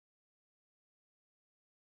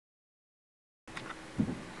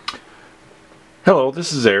Hello,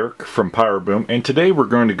 this is Eric from PowerBoom, and today we're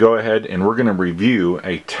going to go ahead and we're going to review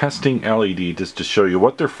a testing LED just to show you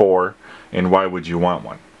what they're for and why would you want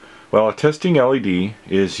one. Well, a testing LED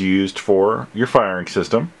is used for your firing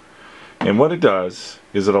system, and what it does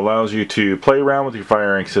is it allows you to play around with your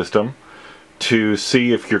firing system to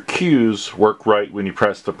see if your cues work right when you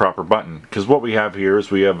press the proper button. Because what we have here is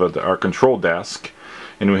we have our control desk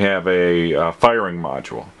and we have a firing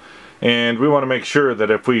module. And we want to make sure that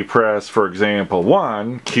if we press, for example,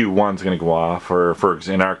 1, Q1 is going to go off, or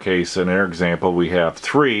in our case, in our example, we have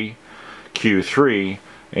 3, Q3,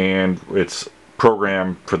 and it's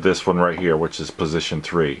programmed for this one right here, which is position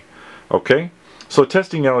 3. Okay? So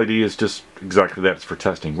testing LED is just exactly that. It's for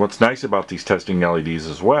testing. What's nice about these testing LEDs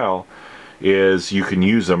as well is you can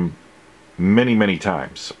use them many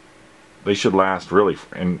times. They should last really,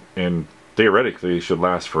 and theoretically they should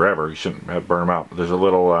last forever. You shouldn't burn them out. There's a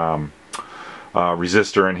little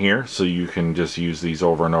resistor in here, so you can just use these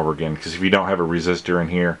over and over again, because if you don't have a resistor in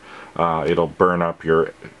here, it'll burn up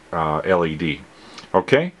your LED.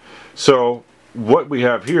 Okay, so what we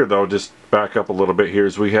have here, though, just back up a little bit here,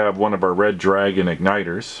 is we have one of our Red Dragon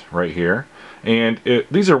igniters right here, and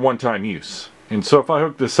these are one-time use. And so if I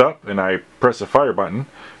hook this up and I press a fire button,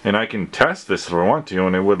 and I can test this if I want to,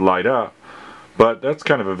 and it would light up, but that's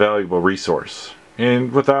kind of a valuable resource.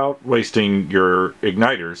 And without wasting your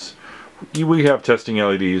igniters, we have testing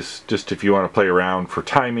LEDs just if you want to play around for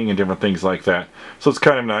timing and different things like that. So it's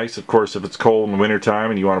kind of nice. Of course, if it's cold in the winter time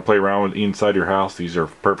and you want to play around with inside your house, these are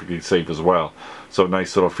perfectly safe as well. So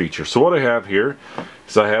nice little feature. So what I have here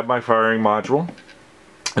is I have my firing module,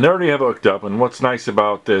 and I already have it hooked up. And what's nice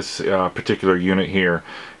about this particular unit here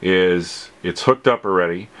is it's hooked up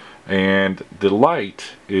already, and the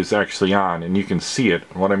light is actually on, and you can see it.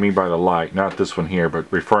 What I mean by the light, not this one here, but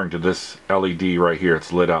referring to this LED right here,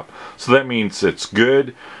 it's lit up. So that means it's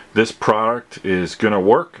good. This product is going to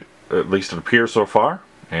work, at least it appears so far,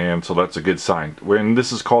 and so that's a good sign. When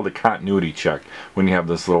this is called a continuity check, when you have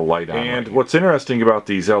this little light on. And right, what's interesting about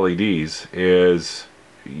these LEDs is,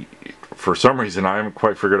 for some reason I haven't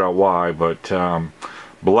quite figured out why, but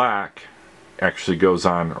black actually goes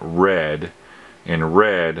on red, and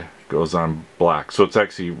red goes on black. So it's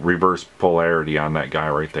actually reverse polarity on that guy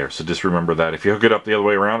right there. So just remember that. If you hook it up the other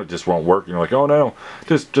way around, it just won't work. And you're like, oh no,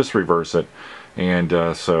 just reverse it. And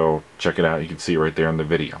so check it out. You can see it right there in the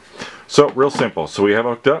video. So real simple. So we have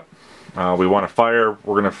hooked up. We want to fire.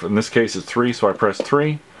 We're going to, in this case it's 3, so I press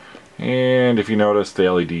 3. And if you notice, the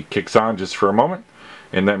LED kicks on just for a moment.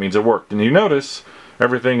 And that means it worked. And you notice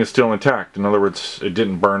everything is still intact. In other words, it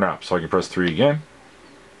didn't burn up. So I can press 3 again.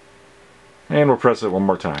 And we'll press it one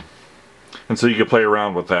more time. And so you can play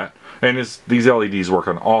around with that. And these LEDs work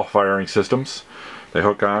on all firing systems. They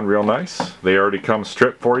hook on real nice. They already come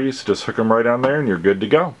stripped for you, so just hook them right on there and you're good to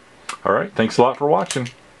go. Alright, thanks a lot for watching.